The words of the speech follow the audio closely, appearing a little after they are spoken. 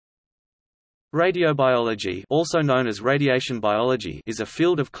Radiobiology, also known as radiation biology, is a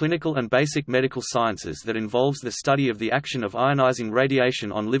field of clinical and basic medical sciences that involves the study of the action of ionizing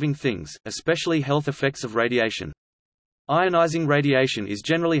radiation on living things, especially health effects of radiation. Ionizing radiation is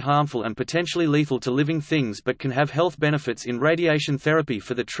generally harmful and potentially lethal to living things but can have health benefits in radiation therapy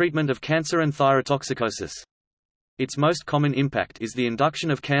for the treatment of cancer and thyrotoxicosis. Its most common impact is the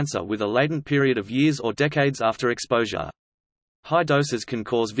induction of cancer with a latent period of years or decades after exposure. High doses can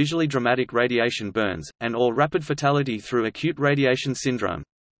cause visually dramatic radiation burns, and/or rapid fatality through acute radiation syndrome.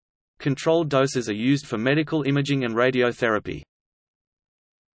 Controlled doses are used for medical imaging and radiotherapy.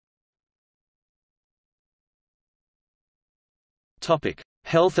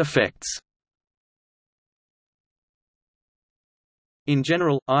 Health effects. In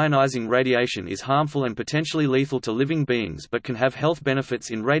general, ionizing radiation is harmful and potentially lethal to living beings but can have health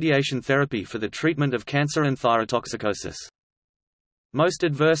benefits in radiation therapy for the treatment of cancer and thyrotoxicosis. Most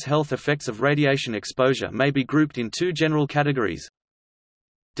adverse health effects of radiation exposure may be grouped in two general categories.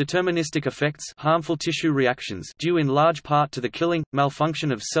 Deterministic effects, harmful tissue reactions due in large part to the killing,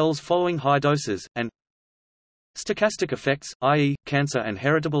 malfunction of cells following high doses, and stochastic effects, i.e., cancer and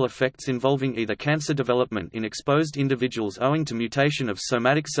heritable effects involving either cancer development in exposed individuals owing to mutation of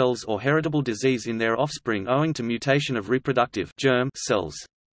somatic cells or heritable disease in their offspring owing to mutation of reproductive germ cells.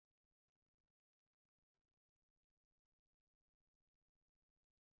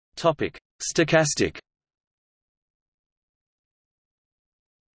 Stochastic.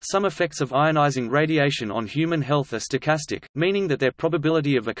 Some effects of ionizing radiation on human health are stochastic, meaning that their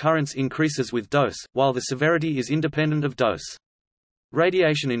probability of occurrence increases with dose, while the severity is independent of dose.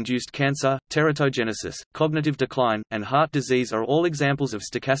 Radiation-induced cancer, teratogenesis, cognitive decline, and heart disease are all examples of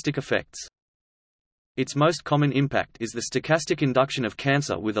stochastic effects. Its most common impact is the stochastic induction of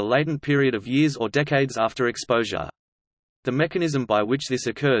cancer with a latent period of years or decades after exposure. The mechanism by which this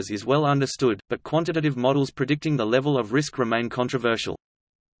occurs is well understood, but quantitative models predicting the level of risk remain controversial.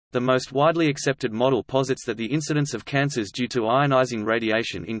 The most widely accepted model posits that the incidence of cancers due to ionizing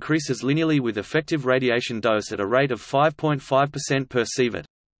radiation increases linearly with effective radiation dose at a rate of 5.5% per sievert.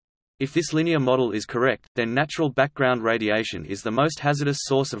 If this linear model is correct, then natural background radiation is the most hazardous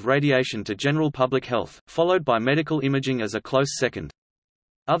source of radiation to general public health, followed by medical imaging as a close second.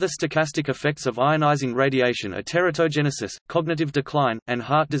 Other stochastic effects of ionizing radiation are teratogenesis, cognitive decline, and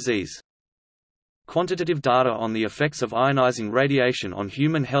heart disease. Quantitative data on the effects of ionizing radiation on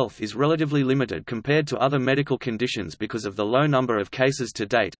human health is relatively limited compared to other medical conditions because of the low number of cases to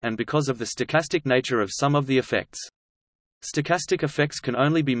date, and because of the stochastic nature of some of the effects. Stochastic effects can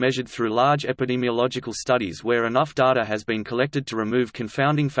only be measured through large epidemiological studies where enough data has been collected to remove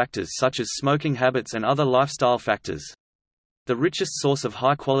confounding factors such as smoking habits and other lifestyle factors. The richest source of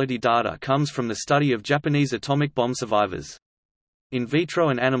high-quality data comes from the study of Japanese atomic bomb survivors. In vitro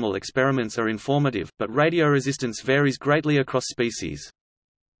and animal experiments are informative, but radioresistance varies greatly across species.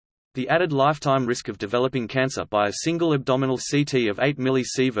 The added lifetime risk of developing cancer by a single abdominal CT of 8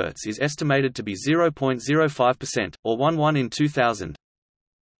 millisieverts is estimated to be 0.05%, or 1 in 2000.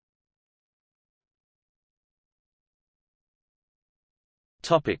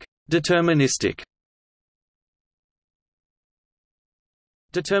 Deterministic.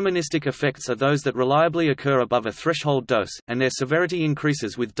 Deterministic effects are those that reliably occur above a threshold dose, and their severity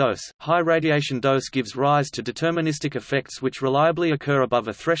increases with dose. High radiation dose gives rise to deterministic effects which reliably occur above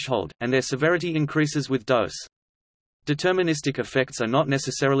a threshold, and their severity increases with dose. Deterministic effects are not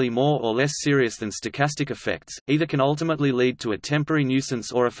necessarily more or less serious than stochastic effects, either can ultimately lead to a temporary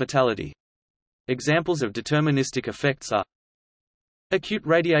nuisance or a fatality. Examples of deterministic effects are acute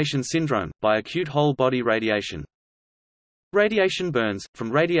radiation syndrome, by acute whole-body radiation. Radiation burns,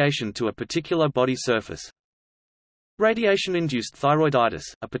 from radiation to a particular body surface. Radiation-induced thyroiditis,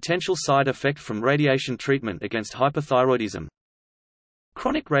 a potential side effect from radiation treatment against hyperthyroidism.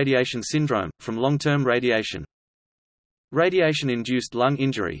 Chronic radiation syndrome, from long-term radiation. Radiation-induced lung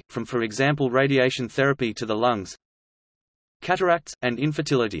injury, from for example radiation therapy to the lungs. Cataracts, and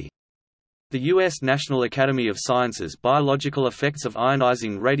infertility. The U.S. National Academy of Sciences Biological Effects of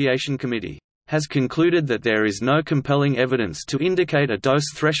Ionizing Radiation Committee has concluded that there is no compelling evidence to indicate a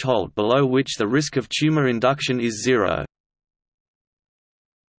dose threshold below which the risk of tumor induction is zero.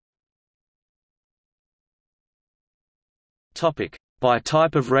 By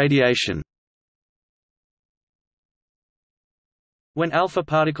type of radiation. When alpha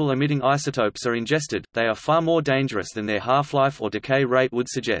particle-emitting isotopes are ingested, they are far more dangerous than their half-life or decay rate would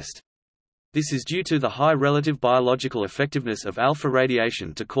suggest. This is due to the high relative biological effectiveness of alpha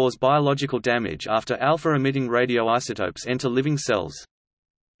radiation to cause biological damage after alpha-emitting radioisotopes enter living cells.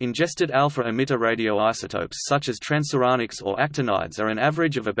 Ingested alpha-emitter radioisotopes such as transuranics or actinides are an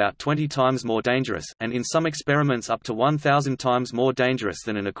average of about 20 times more dangerous, and in some experiments up to 1,000 times more dangerous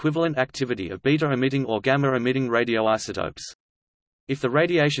than an equivalent activity of beta-emitting or gamma-emitting radioisotopes. If the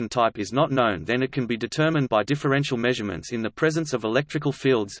radiation type is not known, then it can be determined by differential measurements in the presence of electrical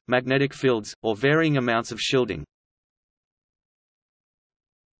fields, magnetic fields, or varying amounts of shielding.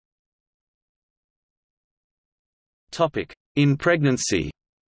 In pregnancy.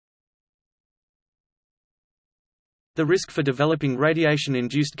 The risk for developing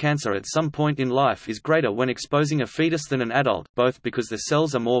radiation-induced cancer at some point in life is greater when exposing a fetus than an adult, both because the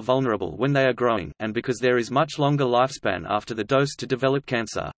cells are more vulnerable when they are growing, and because there is much longer lifespan after the dose to develop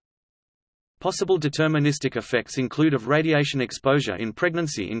cancer. Possible deterministic effects of radiation exposure in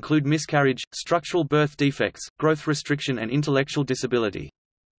pregnancy include miscarriage, structural birth defects, growth restriction and intellectual disability.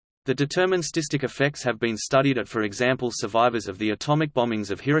 The deterministic effects have been studied at, for example, survivors of the atomic bombings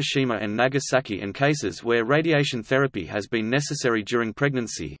of Hiroshima and Nagasaki and cases where radiation therapy has been necessary during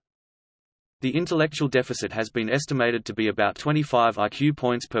pregnancy. The intellectual deficit has been estimated to be about 25 IQ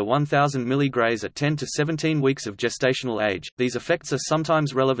points per 1,000 milligray at 10 to 17 weeks of gestational age. These effects are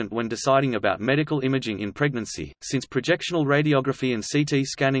sometimes relevant when deciding about medical imaging in pregnancy, since projectional radiography and CT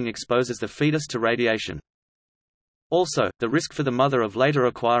scanning exposes the fetus to radiation. Also, the risk for the mother of later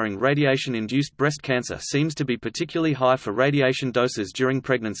acquiring radiation-induced breast cancer seems to be particularly high for radiation doses during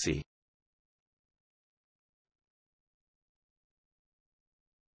pregnancy.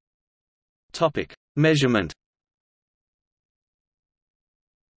 Measurement.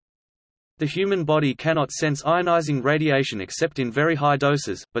 The human body cannot sense ionizing radiation except in very high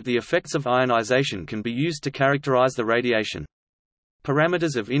doses, but the effects of ionization can be used to characterize the radiation.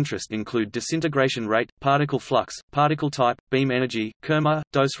 Parameters of interest include disintegration rate, particle flux, particle type, beam energy, Kerma,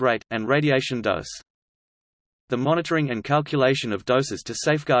 dose rate, and radiation dose. The monitoring and calculation of doses to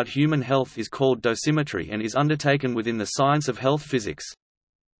safeguard human health is called dosimetry and is undertaken within the science of health physics.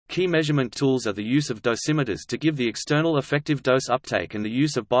 Key measurement tools are the use of dosimeters to give the external effective dose uptake and the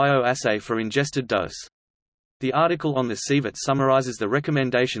use of bioassay for ingested dose. The article on the CVIT summarizes the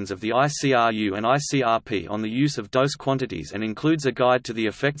recommendations of the ICRU and ICRP on the use of dose quantities and includes a guide to the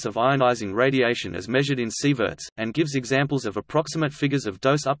effects of ionizing radiation as measured in sieverts, and gives examples of approximate figures of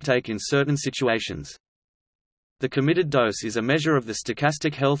dose uptake in certain situations. The committed dose is a measure of the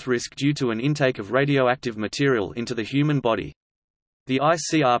stochastic health risk due to an intake of radioactive material into the human body. The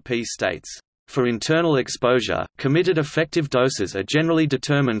ICRP states, "For internal exposure, committed effective doses are generally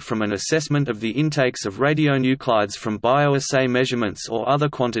determined from an assessment of the intakes of radionuclides from bioassay measurements or other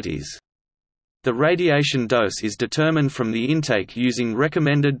quantities. The radiation dose is determined from the intake using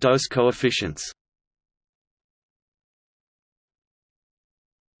recommended dose coefficients."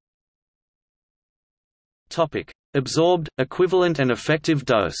 Absorbed, equivalent and effective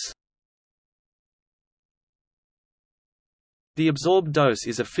dose. The absorbed dose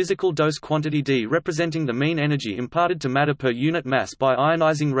is a physical dose quantity d representing the mean energy imparted to matter per unit mass by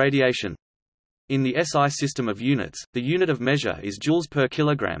ionizing radiation. In the SI system of units, the unit of measure is joules per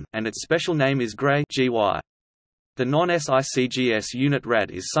kilogram, and its special name is Gray (GY). The non-SICGS unit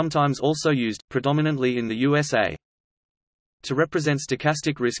rad is sometimes also used, predominantly in the USA. To represent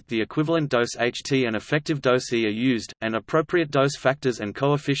stochastic risk, the equivalent dose HT and effective dose E are used, and appropriate dose factors and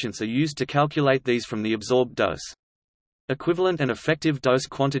coefficients are used to calculate these from the absorbed dose. Equivalent and effective dose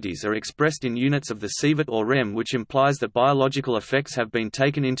quantities are expressed in units of the sievert or rem, which implies that biological effects have been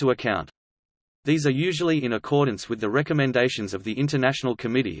taken into account. These are usually in accordance with the recommendations of the International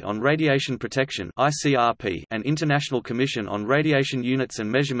Committee on Radiation Protection (ICRP) and International Commission on Radiation Units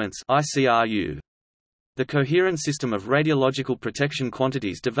and Measurements (ICRU). The coherent system of radiological protection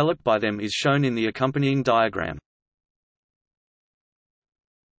quantities developed by them is shown in the accompanying diagram.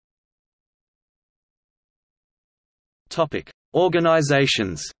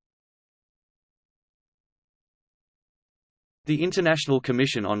 Organizations. The International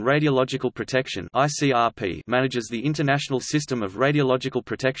Commission on Radiological Protection (ICRP) manages the international system of radiological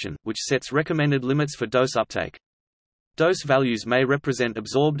protection, which sets recommended limits for dose uptake. Dose values may represent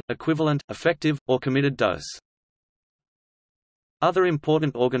absorbed, equivalent, effective, or committed dose. Other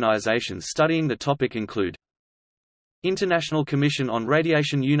important organizations studying the topic include International Commission on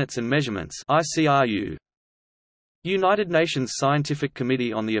Radiation Units and Measurements (ICRU), United Nations Scientific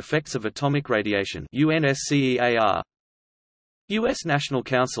Committee on the Effects of Atomic Radiation (UNSCEAR), U.S. National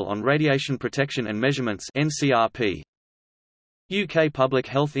Council on Radiation Protection and Measurements (NCRP), UK Public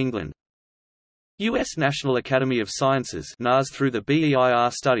Health England, U.S. National Academy of Sciences (NAS through the BEIR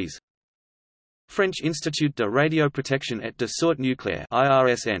studies), French Institut de Radioprotection et de Sûreté Nucléaire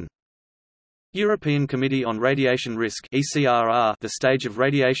 (IRSN). European Committee on Radiation Risk (ECRR). The stage of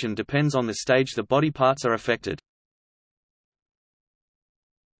radiation depends on the stage the body parts are affected.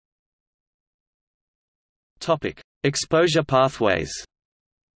 Topic: Exposure pathways.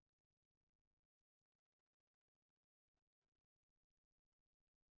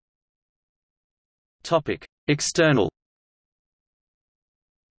 Topic: External.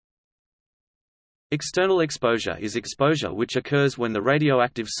 External exposure is exposure which occurs when the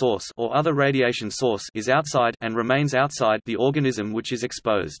radioactive source or other radiation source is outside and remains outside the organism which is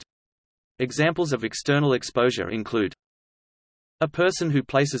exposed. Examples of external exposure include a person who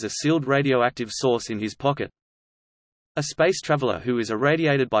places a sealed radioactive source in his pocket, a space traveler who is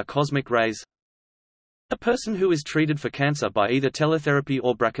irradiated by cosmic rays, a person who is treated for cancer by either teletherapy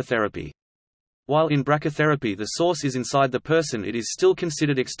or brachytherapy. While in brachytherapy the source is inside the person, it is still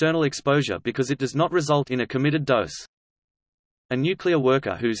considered external exposure because it does not result in a committed dose. A nuclear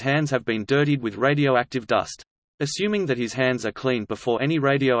worker whose hands have been dirtied with radioactive dust. Assuming that his hands are clean before any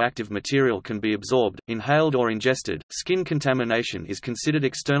radioactive material can be absorbed, inhaled or ingested, skin contamination is considered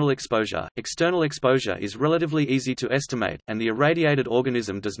external exposure. External exposure is relatively easy to estimate, and the irradiated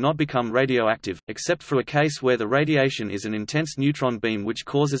organism does not become radioactive, except for a case where the radiation is an intense neutron beam which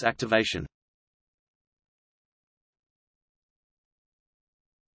causes activation.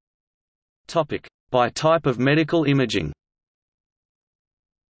 By type of medical imaging.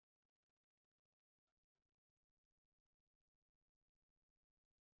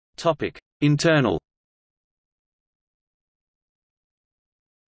 Internal.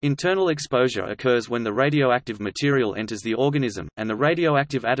 Internal exposure occurs when the radioactive material enters the organism, and the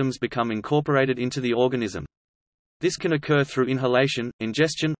radioactive atoms become incorporated into the organism. This can occur through inhalation,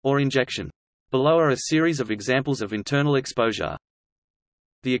 ingestion, or injection. Below are a series of examples of internal exposure.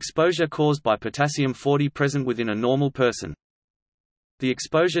 The exposure caused by potassium-40 present within a normal person. The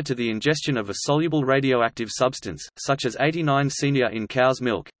exposure to the ingestion of a soluble radioactive substance, such as 89 Senior in cow's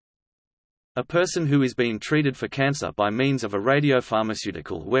milk. A person who is being treated for cancer by means of a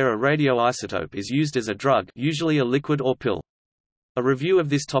radiopharmaceutical where a radioisotope is used as a drug, usually a liquid or pill. A review of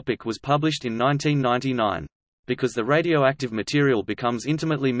this topic was published in 1999. Because the radioactive material becomes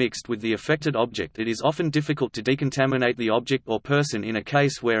intimately mixed with the affected object, it is often difficult to decontaminate the object or person in a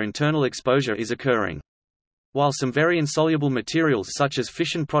case where internal exposure is occurring. While some very insoluble materials such as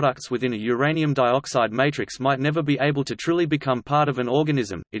fission products within a uranium dioxide matrix might never be able to truly become part of an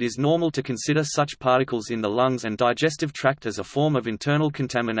organism, it is normal to consider such particles in the lungs and digestive tract as a form of internal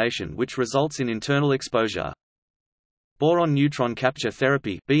contamination which results in internal exposure. Boron neutron capture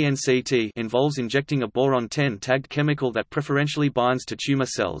therapy (BNCT) involves injecting a boron-10 tagged chemical that preferentially binds to tumor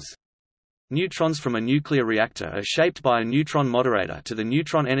cells. Neutrons from a nuclear reactor are shaped by a neutron moderator to the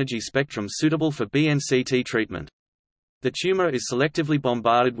neutron energy spectrum suitable for BNCT treatment. The tumor is selectively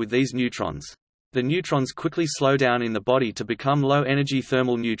bombarded with these neutrons. The neutrons quickly slow down in the body to become low-energy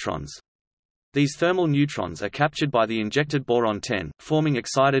thermal neutrons. These thermal neutrons are captured by the injected boron-10, forming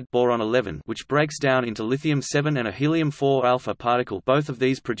excited boron-11, which breaks down into lithium-7 and a helium-4 alpha particle. Both of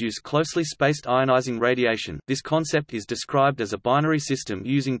these produce closely spaced ionizing radiation. This concept is described as a binary system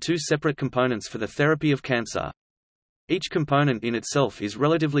using two separate components for the therapy of cancer. Each component in itself is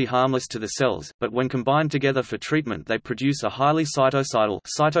relatively harmless to the cells, but when combined together for treatment they produce a highly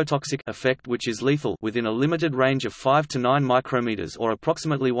cytotoxic effect which is lethal within a limited range of 5 to 9 micrometers or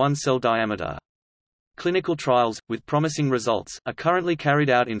approximately 1 cell diameter. Clinical trials, with promising results, are currently carried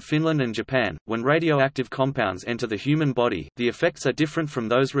out in Finland and Japan. When radioactive compounds enter the human body, the effects are different from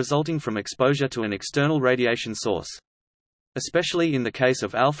those resulting from exposure to an external radiation source. Especially in the case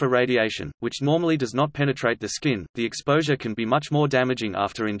of alpha radiation, which normally does not penetrate the skin, the exposure can be much more damaging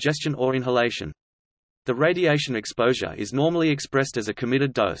after ingestion or inhalation. The radiation exposure is normally expressed as a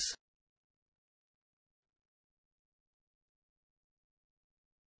committed dose.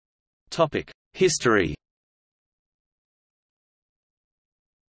 History.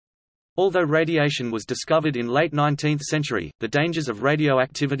 Although radiation was discovered in late 19th century, the dangers of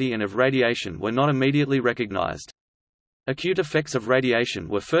radioactivity and of radiation were not immediately recognized. Acute effects of radiation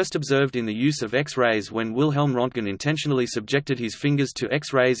were first observed in the use of X-rays when Wilhelm Röntgen intentionally subjected his fingers to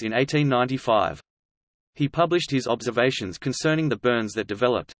X-rays in 1895. He published his observations concerning the burns that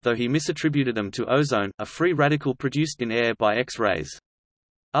developed, though he misattributed them to ozone, a free radical produced in air by X-rays.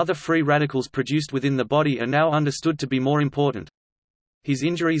 Other free radicals produced within the body are now understood to be more important. His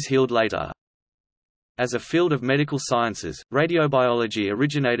injuries healed later. As a field of medical sciences, radiobiology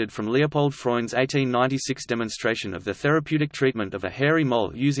originated from Leopold Freund's 1896 demonstration of the therapeutic treatment of a hairy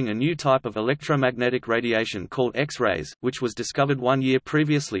mole using a new type of electromagnetic radiation called X-rays, which was discovered 1 year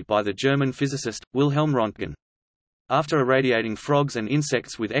previously by the German physicist, Wilhelm Röntgen. After irradiating frogs and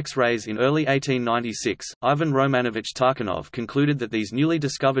insects with X-rays in early 1896, Ivan Romanovich Tarkhanov concluded that these newly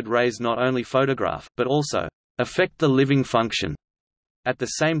discovered rays not only photograph, but also affect the living function. At the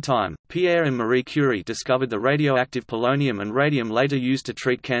same time, Pierre and Marie Curie discovered the radioactive polonium and radium later used to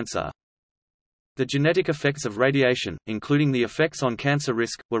treat cancer. The genetic effects of radiation, including the effects on cancer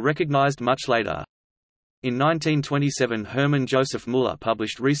risk, were recognized much later. In 1927 Hermann Joseph Müller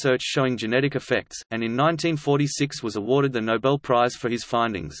published research showing genetic effects, and in 1946 was awarded the Nobel Prize for his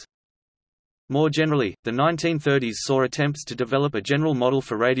findings. More generally, the 1930s saw attempts to develop a general model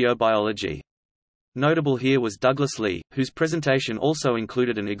for radiobiology. Notable here was Douglas Lee, whose presentation also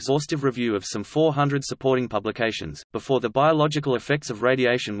included an exhaustive review of some 400 supporting publications. Before the biological effects of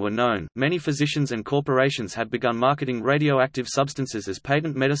radiation were known, many physicians and corporations had begun marketing radioactive substances as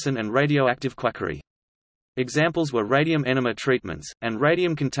patent medicine and radioactive quackery. Examples were radium enema treatments, and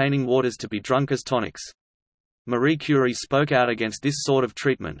radium-containing waters to be drunk as tonics. Marie Curie spoke out against this sort of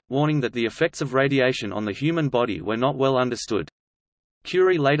treatment, warning that the effects of radiation on the human body were not well understood.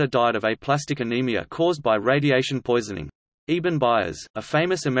 Curie later died of aplastic anemia caused by radiation poisoning. Eben Byers, a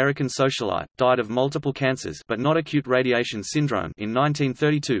famous American socialite, died of multiple cancers but not acute radiation syndrome in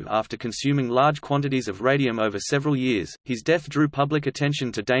 1932 after consuming large quantities of radium over several years. His death drew public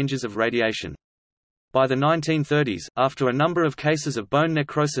attention to dangers of radiation. By the 1930s, after a number of cases of bone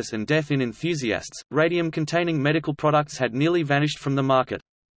necrosis and death in enthusiasts, radium-containing medical products had nearly vanished from the market.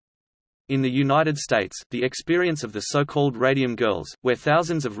 In the United States, the experience of the so-called radium girls, where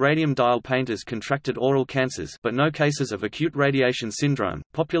thousands of radium dial painters contracted oral cancers but no cases of acute radiation syndrome,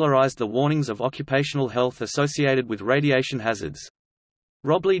 popularized the warnings of occupational health associated with radiation hazards.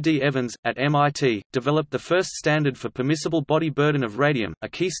 Robley D. Evans, at MIT, developed the first standard for permissible body burden of radium, a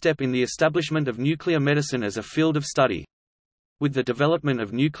key step in the establishment of nuclear medicine as a field of study. With the development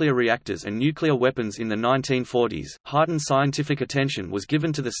of nuclear reactors and nuclear weapons in the 1940s, heightened scientific attention was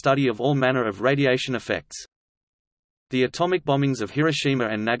given to the study of all manner of radiation effects. The atomic bombings of Hiroshima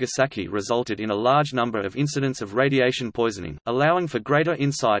and Nagasaki resulted in a large number of incidents of radiation poisoning, allowing for greater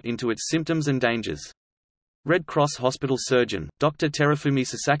insight into its symptoms and dangers. Red Cross hospital surgeon, Dr. Terafumi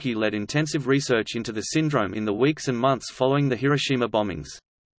Sasaki led intensive research into the syndrome in the weeks and months following the Hiroshima bombings.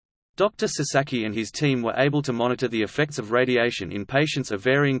 Dr. Sasaki and his team were able to monitor the effects of radiation in patients of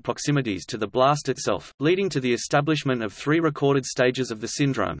varying proximities to the blast itself, leading to the establishment of 3 recorded stages of the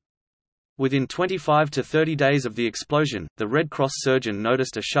syndrome. Within 25 to 30 days of the explosion, the Red Cross surgeon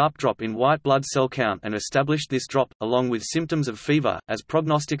noticed a sharp drop in white blood cell count and established this drop, along with symptoms of fever, as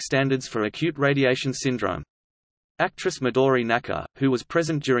prognostic standards for acute radiation syndrome. Actress Midori Naka, who was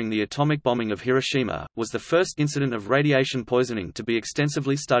present during the atomic bombing of Hiroshima, was the first incident of radiation poisoning to be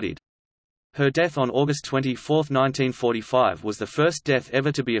extensively studied. Her death on August 24, 1945 was the first death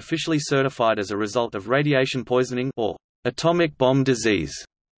ever to be officially certified as a result of radiation poisoning or atomic bomb disease.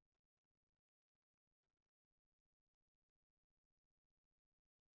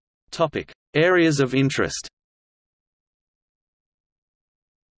 Topic: Areas of interest.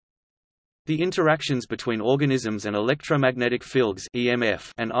 The interactions between organisms and electromagnetic fields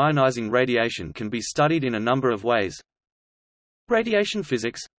 (EMF) and ionizing radiation can be studied in a number of ways. Radiation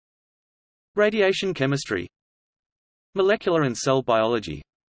physics, radiation chemistry, molecular and cell biology,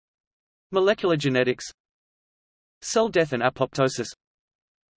 molecular genetics, cell death and apoptosis,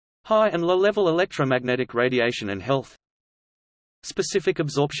 high and low-level electromagnetic radiation and health, specific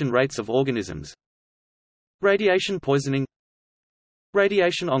absorption rates of organisms, radiation poisoning,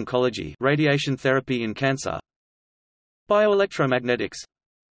 radiation oncology, radiation therapy in cancer, bioelectromagnetics,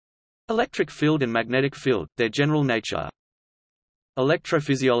 electric field and magnetic field, their general nature,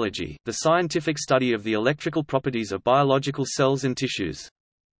 electrophysiology, the scientific study of the electrical properties of biological cells and tissues,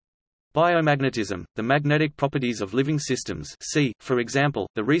 biomagnetism, the magnetic properties of living systems, see, for example,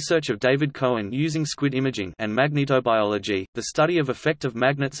 the research of David Cohen using squid imaging, and magnetobiology, the study of effect of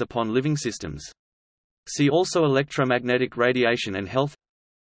magnets upon living systems. See also electromagnetic radiation and health.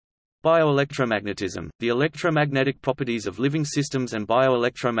 Bioelectromagnetism, the electromagnetic properties of living systems, and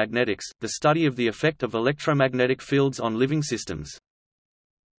bioelectromagnetics, the study of the effect of electromagnetic fields on living systems.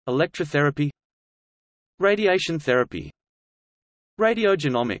 Electrotherapy, radiation therapy,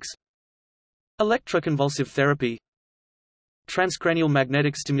 radiogenomics, electroconvulsive therapy, transcranial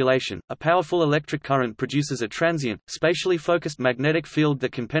magnetic stimulation, a powerful electric current produces a transient, spatially focused magnetic field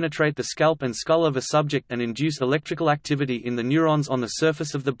that can penetrate the scalp and skull of a subject and induce electrical activity in the neurons on the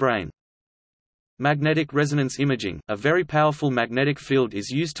surface of the brain. Magnetic resonance imaging, a very powerful magnetic field is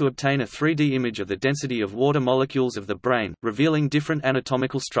used to obtain a 3D image of the density of water molecules of the brain, revealing different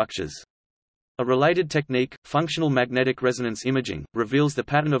anatomical structures. A related technique, functional magnetic resonance imaging, reveals the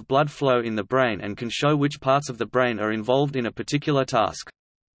pattern of blood flow in the brain and can show which parts of the brain are involved in a particular task.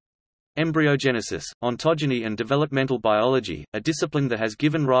 Embryogenesis, ontogeny and developmental biology, a discipline that has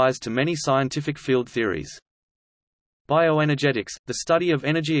given rise to many scientific field theories. Bioenergetics, the study of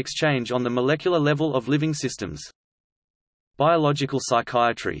energy exchange on the molecular level of living systems. Biological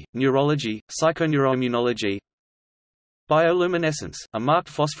psychiatry, neurology, psychoneuroimmunology. Bioluminescence, a marked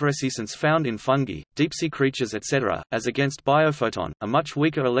phosphorescence found in fungi, deep-sea creatures etc., as against biophoton, a much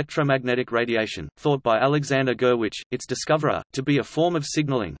weaker electromagnetic radiation, thought by Alexander Gurwitch, its discoverer, to be a form of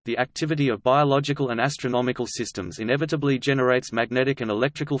signaling. The activity of biological and astronomical systems inevitably generates magnetic and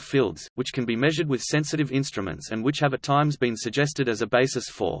electrical fields, which can be measured with sensitive instruments and which have at times been suggested as a basis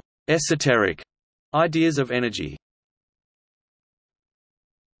for esoteric ideas of energy.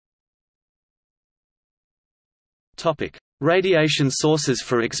 Radiation sources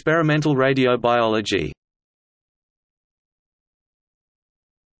for experimental radiobiology.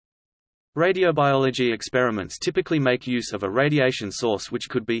 Radiobiology experiments typically make use of a radiation source which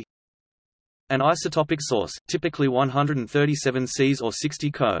could be an isotopic source, typically 137 Cs or 60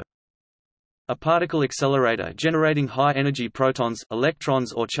 Co. A particle accelerator generating high-energy protons,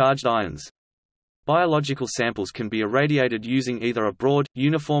 electrons or charged ions. Biological samples can be irradiated using either a broad,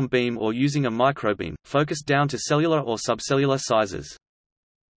 uniform beam or using a microbeam, focused down to cellular or subcellular sizes.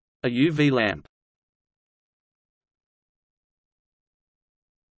 A UV lamp.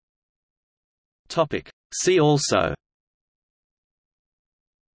 See also: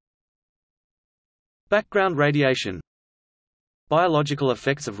 background radiation, biological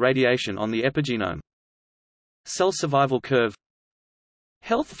effects of radiation on the epigenome, cell survival curve,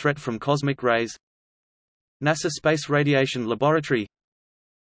 health threat from cosmic rays, NASA Space Radiation Laboratory,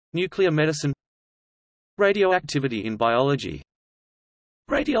 nuclear medicine, radioactivity in biology,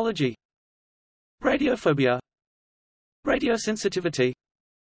 radiology, radiophobia, radiosensitivity,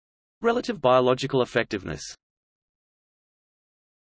 relative biological effectiveness.